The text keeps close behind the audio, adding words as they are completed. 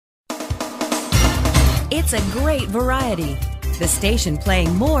It's a great variety. The station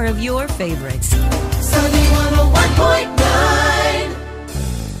playing more of your favorites. Sunny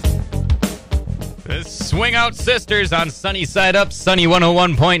 101.9. The Swing Out Sisters on Sunny Side Up, Sunny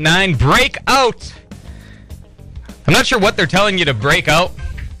 101.9. Break out. I'm not sure what they're telling you to break out,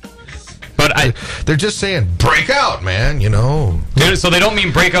 but they're just saying break out, man. You know. So they don't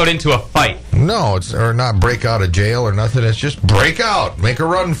mean break out into a fight. No, or not break out of jail or nothing. It's just break out. Make a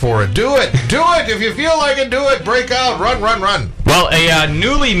run for it. Do it. Do it. If you feel like it, do it. Break out. Run, run, run. Well, a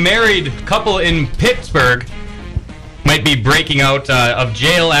newly married couple in Pittsburgh might be breaking out of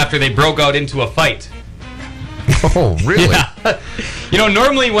jail after they broke out into a fight. Oh, really? Yeah. You know,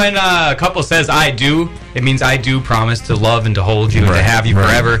 normally when a couple says I do, it means I do promise to love and to hold you and to have you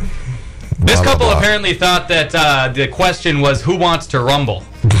forever. This couple apparently thought that the question was, who wants to rumble?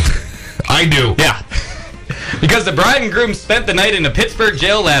 I do. Yeah. Because the bride and groom spent the night in a Pittsburgh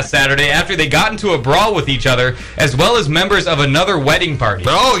jail last Saturday after they got into a brawl with each other, as well as members of another wedding party.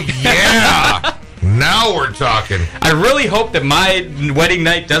 Oh, yeah. Now we're talking. I really hope that my wedding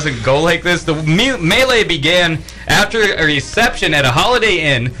night doesn't go like this. The melee began after a reception at a Holiday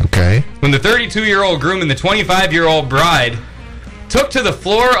Inn. Okay. When the 32-year-old groom and the 25-year-old bride took to the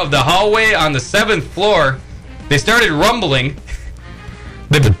floor of the hallway on the 7th floor. They started rumbling.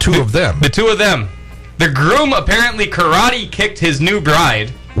 The two of them. The two of them. The groom apparently karate kicked his new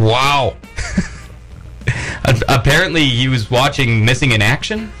bride. Wow. Apparently he was watching Missing in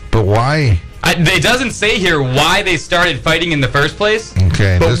Action. But why? It doesn't say here why they started fighting in the first place.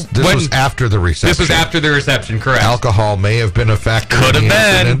 Okay, this was after the reception. This was after the reception, correct. Alcohol may have been a factor. Could in the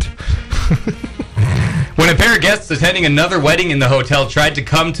have been. incident. When a pair of guests attending another wedding in the hotel tried to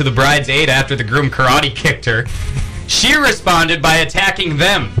come to the bride's aid after the groom karate kicked her, she responded by attacking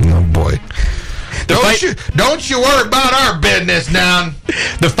them. Oh, boy. Don't you worry about our business now.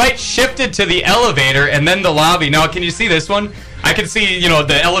 The fight shifted to the elevator and then the lobby. Now, can you see this one? I can see,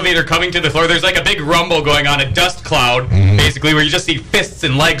 the elevator coming to the floor. There's like a big rumble going on, a dust cloud, basically, where you just see fists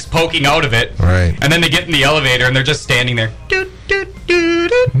and legs poking out of it. Right. And then they get in the elevator and they're just standing there. And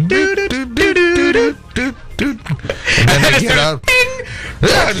then they get out.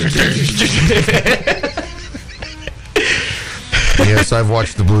 Yes, I've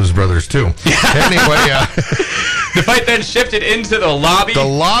watched the Blues Brothers too. Anyway, the fight then shifted into the lobby. The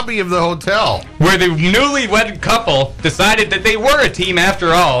lobby of the hotel, where the newlywed couple decided that they were a team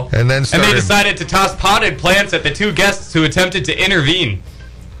after all, and they decided to toss potted plants at the two guests who attempted to intervene.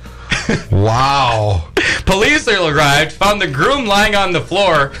 Wow. Police arrived, found the groom lying on the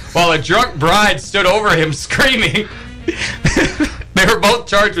floor while a drunk bride stood over him screaming. They were both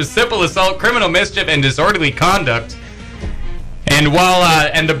charged with simple assault, criminal mischief, and disorderly conduct. And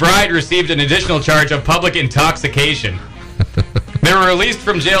and the bride received an additional charge of public intoxication. They were released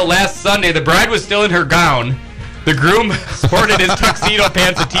from jail last Sunday. The bride was still in her gown. The groom sported his tuxedo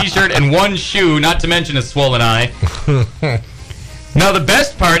pants, a t-shirt, and one shoe, not to mention a swollen eye. Now, the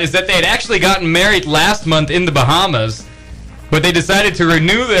best part is that they had actually gotten married last month in the Bahamas, but they decided to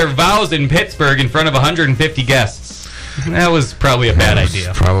renew their vows in Pittsburgh in front of 150 guests. That was probably a bad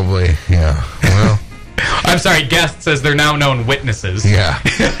idea. Probably, yeah. Well, I'm sorry, guests, as they're now known witnesses. Yeah.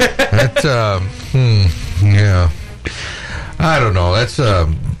 That's, yeah. I don't know. That's,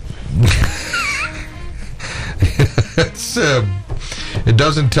 it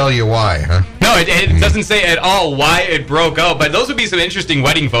doesn't tell you why, huh? No, it doesn't say at all why it broke out, but those would be some interesting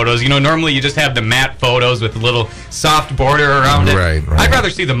wedding photos. Normally you just have the matte photos with a little soft border around it. Right. I'd rather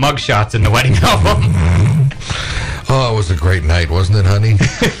see the mug shots in the wedding album. Oh, it was a great night, wasn't it, honey?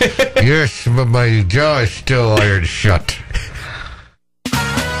 Yes, but my jaw is still iron shut.